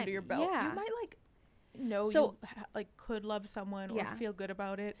year under your belt. Yeah. You might like you could love someone or feel good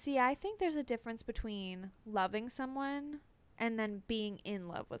about it. See, I think there's a difference between loving someone and then being in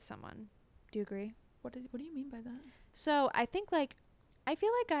love with someone. Do you agree? What do you mean by that? So I think like I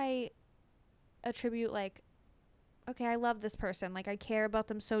feel like I attribute like, okay, I love this person, like I care about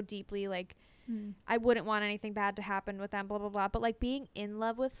them so deeply, like I wouldn't want anything bad to happen with them, blah blah blah. But like being in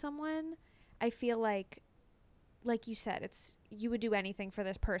love with someone, I feel like you said, it's you would do anything for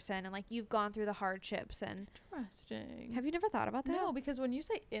this person, and like you've gone through the hardships. And interesting. Have you never thought about that? No, because when you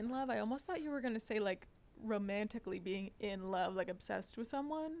say in love, I almost thought you were gonna say like romantically being in love, like obsessed with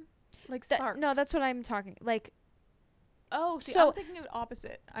someone, like sparks. No, that's what I'm talking like. Oh, see, I'm thinking of the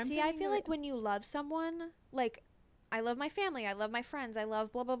opposite. I feel like when you love someone, like I love my family, I love my friends, I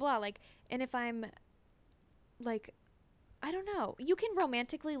love blah blah blah, like, and if I'm like, I don't know, you can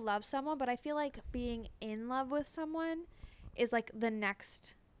romantically love someone, but I feel like being in love with someone is like the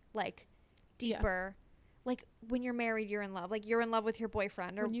next like deeper. Like when you're married, you're in love, like you're in love with your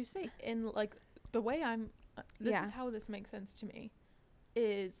boyfriend. Or when you say in, like the way I'm this is how this makes sense to me,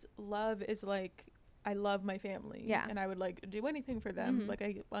 is love is like I love my family, and I would like do anything for them, like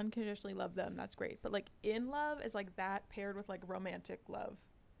I unconditionally love them, that's great. But like in love is like that paired with like romantic love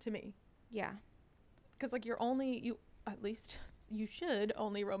to me. Yeah, because like you at least you should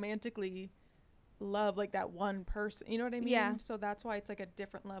only romantically love like that one person, you know what I mean? Yeah. So that's why it's like a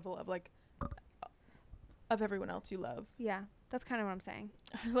different level of like of everyone else you love. Yeah, that's kind of what I'm saying.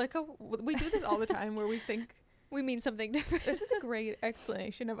 Like we do this all the time where we think we mean something different. This is a great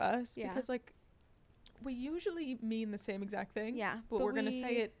explanation of us, because like we usually mean the same exact thing. Yeah, but we're gonna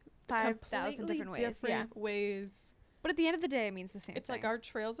say it 5,000 different ways. But at the end of the day, it means the same thing. It's like our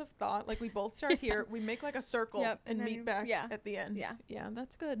trails of thought. Like we both start here, we make like a circle and meet back at the end. Yeah. Yeah,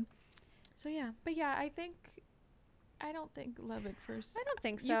 that's good. So yeah. But yeah, I don't think love at first. I don't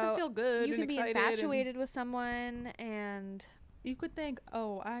think so. You can feel good. You can be infatuated with someone, and you could think,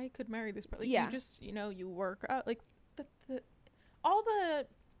 oh, I could marry this person. Like, you just, you work out like all the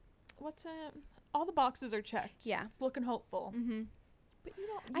boxes are checked. Yeah, it's looking hopeful. Mm-hmm. But you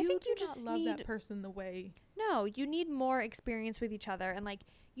don't. I think you just love that person the way. No, you need more experience with each other, and like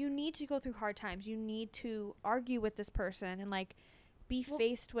you need to go through hard times. You need to argue with this person, and like be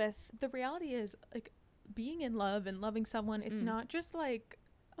faced with. The reality is, like, being in love and loving someone, it's not just like,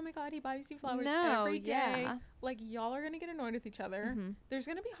 oh my god, he buys you flowers every day. Yeah. Like, y'all are gonna get annoyed with each other. Mm-hmm. There's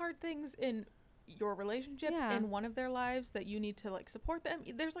gonna be hard things in your relationship in one of their lives that you need to like support them.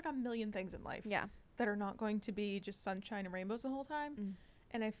 There's like a million things in life that are not going to be just sunshine and rainbows the whole time.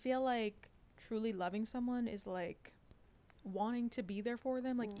 And I feel like truly loving someone is like wanting to be there for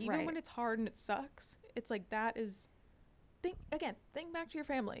them, like even when it's hard and it sucks. It's like that is think back to your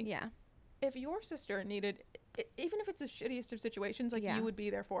family. Yeah. If your sister needed, even if it's the shittiest of situations, like you would be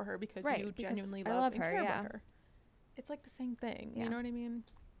there for her because you genuinely love and care about her. It's like the same thing. You know what I mean?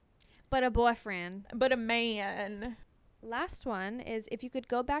 But a boyfriend. But a man. Last one is, if you could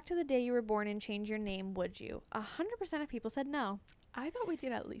go back to the day you were born and change your name, would you? 100% of people said no. I thought we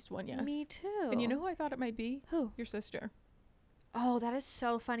did at least one yes. Me too. And you know who I thought it might be? Who? Your sister. Oh, that is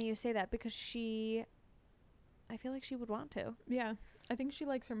so funny you say that, because I feel like she would want to. Yeah. I think she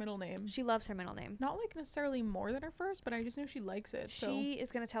likes her middle name. She loves her middle name. Not like necessarily more than her first, but I just know she likes it. She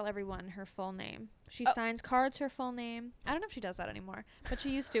is going to tell everyone her full name. She signs cards her full name. I don't know if she does that anymore, but she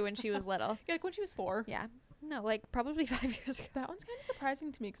used to when she was little. Yeah, like when she was 4. Yeah. No, like probably 5 years ago. That one's kind of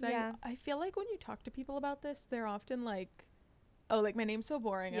surprising to me because I feel like when you talk to people about this, they're often like, oh, like my name's so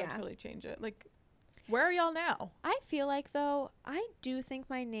boring, I would totally change it. Like, where are y'all now? I feel like, though, I don't think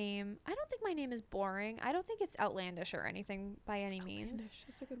my name is boring. I don't think it's outlandish or anything by any means.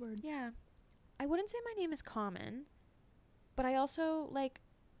 That's a good word. Yeah. I wouldn't say my name is common, but I also, like,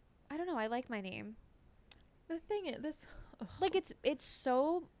 I don't know, I like my name. The thing is, like, it's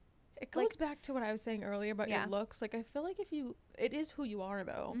so... It goes back to what I was saying earlier about your looks. Like, I feel like it is who you are,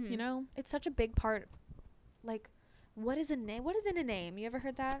 though, you know? It's such a big part. Like, what is a name? What is in a name? You ever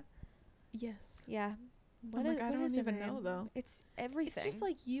heard that? Yes. Yeah. I don't even know, though. It's everything. It's just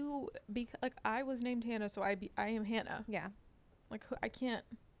like like I was named Hannah, so I am Hannah. Yeah. Like, I can't.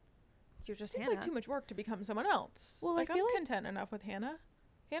 You're just Hannah. Hannah. It's like too much work to become someone else. Well, like, I feel I'm content enough with Hannah.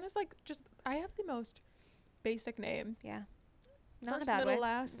 Hannah's like I have the most basic name. Yeah. Not First, in a bad middle, way.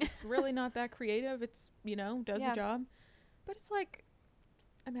 last. It's really not that creative. It's, does the job. But it's like,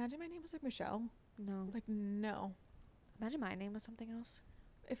 imagine my name was like Michelle. No. Like, no. Imagine my name was something else.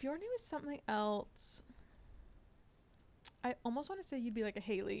 If your name was something else, I almost want to say you'd be like a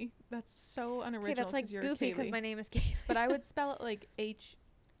Haley. That's so unoriginal. Okay, that's like goofy because my name is Kaylee. But I would spell it like Hailey.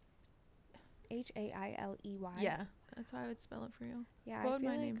 Yeah, that's how I would spell it for you. Yeah, what would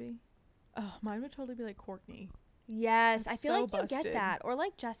my name be? Oh, mine would totally be like Courtney. Yes, that's I feel so like busted. you get that, or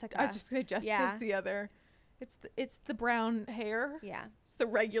like Jessica. I was just gonna say Jessica's the other. It's the brown hair. Yeah, it's the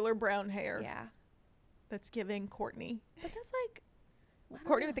regular brown hair. Yeah, that's giving Courtney. But that's like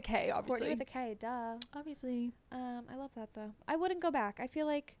Courtney with a K, obviously. Courtney with a K, duh. Obviously. I love that though. I wouldn't go back. I feel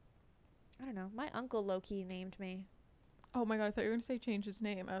like, I don't know. My uncle low-key named me. Oh my god, I thought you were gonna say change his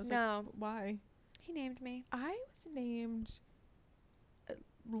name. I was like, why? He named me. I was named,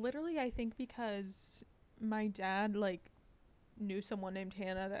 literally, I think because my dad knew someone named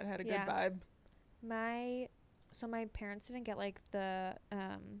Hannah that had a good vibe. My parents didn't get like the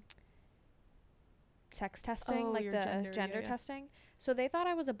sex testing, like the gender testing. So they thought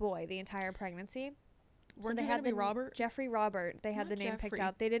I was a boy the entire pregnancy. So they had the Robert? Jeffrey Robert. They had the name picked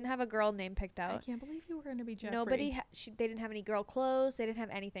out. They didn't have a girl name picked out. I can't believe you were going to be Jeffrey. Nobody, they didn't have any girl clothes. They didn't have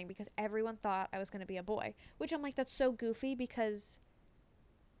anything because everyone thought I was going to be a boy. Which I'm like, that's so goofy because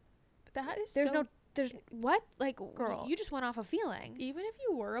that is there's what? Like, girl, you just went off a feeling. Even if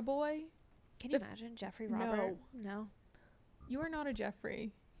you were a boy. Can you imagine Jeffrey Robert? No. You are not a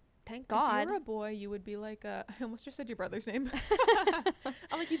Jeffrey. Thank God. If you were a boy, you would be like I almost just said your brother's name.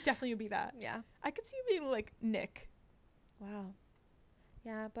 I'm like, you definitely would be that. Yeah. I could see you being like Nick. Wow.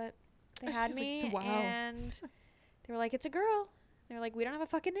 Yeah, but they had me and they were like, it's a girl. They were like, we don't have a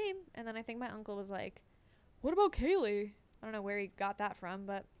fucking name. And then I think my uncle was like, what about Kaylee? I don't know where he got that from,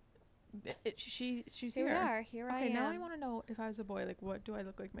 but she's here. Here we are. Here I am. Okay, now I want to know if I was a boy, like what do I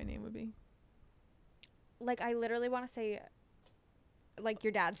look like my name would be? Like, I literally want to say like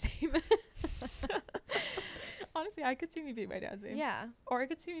your dad's name. Honestly, I could see me being my dad's name. Yeah. Or I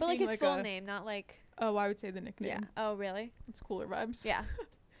could see me being like his full name, not like... Oh, I would say the nickname. Yeah. Oh, really? It's cooler vibes. Yeah.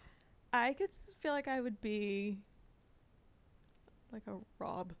 I could feel like I would be like a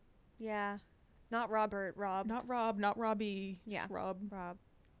Rob. Yeah. Not Robert, Rob. Not Rob, not Robbie. Yeah. Rob.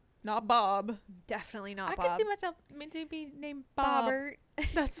 Not Bob. Definitely not Bob. I could see myself maybe named Bob. Bobbert.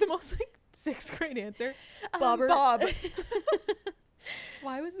 That's the most like 6th grade answer. Bobbert. Bob.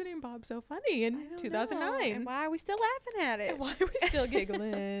 Why was the name Bob so funny in 2009? And why are we still laughing at it? And why are we still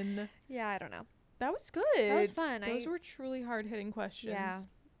giggling? Yeah, I don't know. That was good. That was fun. Those were truly hard-hitting questions. Yeah.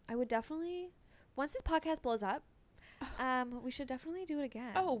 I would definitely, once this podcast blows up, we should definitely do it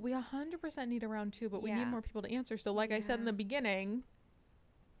again. Oh, we 100% need a round 2, but we need more people to answer. So like I said in the beginning,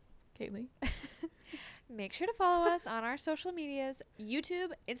 Kaylee. Make sure to follow us on our social medias, YouTube,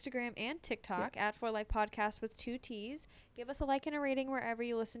 Instagram, and TikTok at For Life Podcast with 2 T's. Give us a like and a rating wherever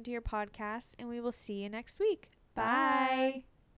you listen to your podcasts, and we will see you next week. Bye.